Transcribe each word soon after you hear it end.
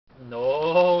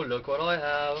No, look what I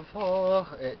have. Oh,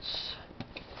 it's...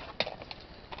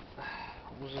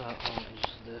 What was that? Oh,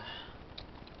 it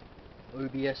was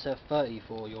the OBSF 30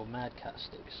 for your Mad Cat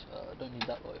sticks. I don't need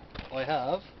that though. I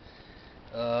have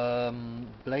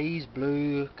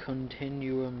BlazBlue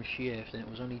Continuum Shift, and it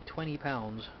was only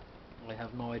 £20. I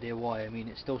have no idea why. I mean,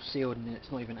 it's still sealed and it's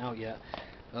not even out yet.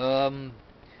 And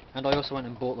I also went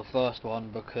and bought the first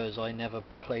one because I never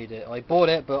played it. I bought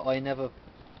it, but I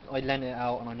lent it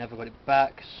out and I never got it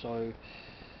back. So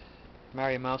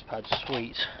Mario Mousepad's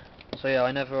sweet. So yeah,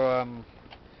 I never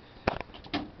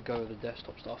go with the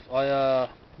desktop stuff.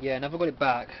 Yeah, never got it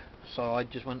back. So I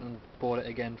just went and bought it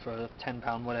again for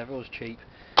 £10, whatever. It was cheap.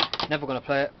 Never gonna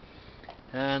play it,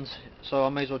 and so I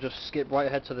may as well just skip right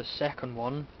ahead to the second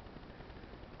one.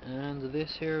 And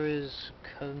this here is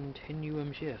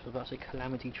Continuum Shift. I was about to say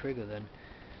Calamity Trigger then.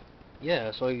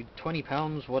 Yeah, so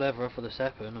 £20, whatever, for the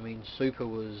second. I mean, Super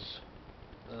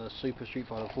Street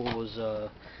Fighter 4 was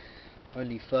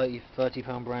only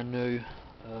 £30 brand new.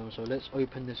 So let's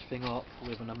open this thing up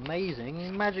with an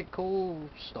amazing magical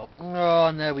stop. Oh,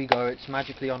 and there we go. It's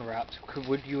magically unwrapped.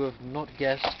 Would you have not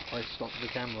guessed? I stopped the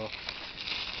camera.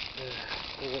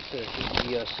 Oh, what's this? It's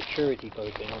the security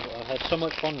code thing. I've had so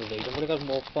much fun with these. I would have had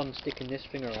more fun sticking this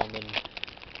thing around than,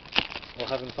 or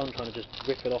having fun trying to just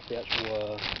rip it off the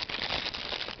actual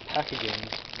packaging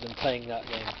than playing that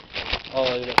game.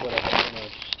 Oh, look, whatever. I'm gonna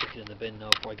just stick it in the bin now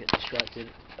before I get distracted.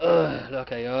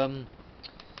 Okay,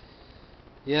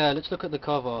 yeah, let's look at the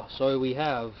cover. So we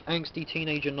have Angsty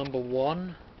Teenager number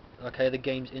 1. Okay, the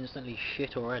game's instantly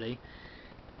shit already.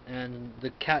 And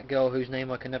the cat girl whose name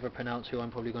I can never pronounce, who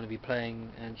I'm probably going to be playing,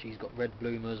 and she's got red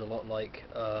bloomers, a lot like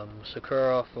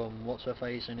Sakura from What's Her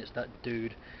Face, and it's that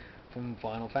dude from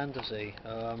Final Fantasy.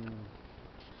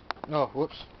 Oh,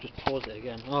 whoops, just paused it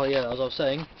again. Oh yeah, as I was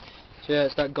saying, so yeah,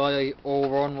 it's that guy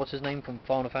Auron, what's his name, from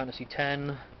Final Fantasy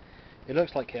X. It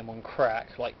looks like him on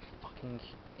crack, like fucking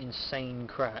insane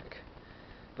crack.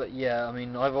 But yeah, I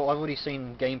mean, I've already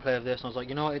seen gameplay of this, and I was like,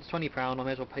 you know what, it's £20, I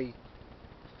may as well pay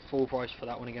full price for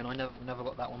that one again. I never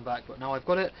got that one back, but now I've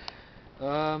got it.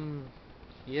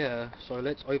 Yeah, so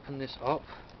let's open this up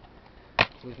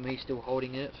with me still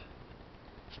holding it.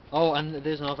 Oh, and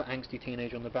there's another angsty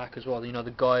teenager on the back as well. You know,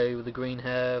 the guy with the green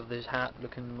hair, with his hat,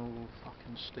 looking all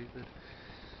fucking stupid.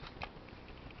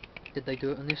 Did they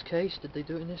do it in this case? Did they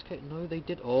do it in this case? No, they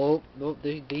did. Oh, no,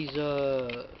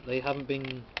 they haven't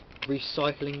been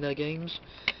recycling their games.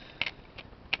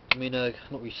 I mean,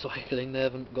 not recycling. They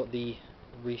haven't got the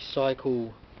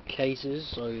recycle cases,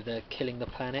 so they're killing the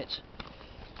planet.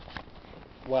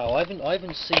 Wow, I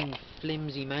haven't seen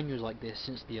flimsy manuals like this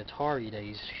since the Atari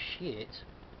days. Shit.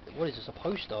 What is this, a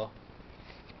poster?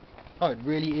 Oh, it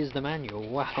really is the manual.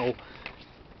 Wow.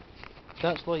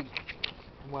 That's like...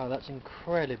 Wow, that's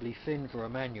incredibly thin for a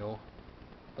manual.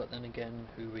 But then again,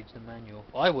 who reads the manual?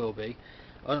 I will be.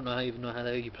 I don't even know how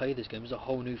you play this game. It's a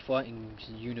whole new fighting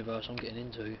universe I'm getting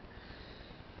into.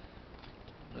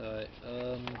 Alright,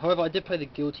 however, I did play the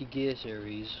Guilty Gear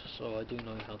series, so I do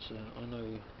know I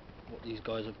know what these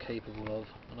guys are capable of,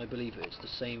 and I believe it's the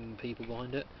same people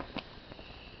behind it.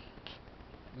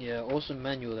 Yeah, awesome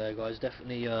manual there, guys.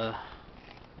 Definitely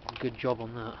good job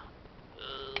on that.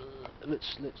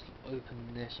 Let's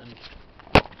open this and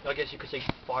I guess you could say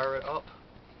fire it up.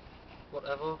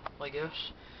 Whatever, I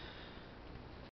guess.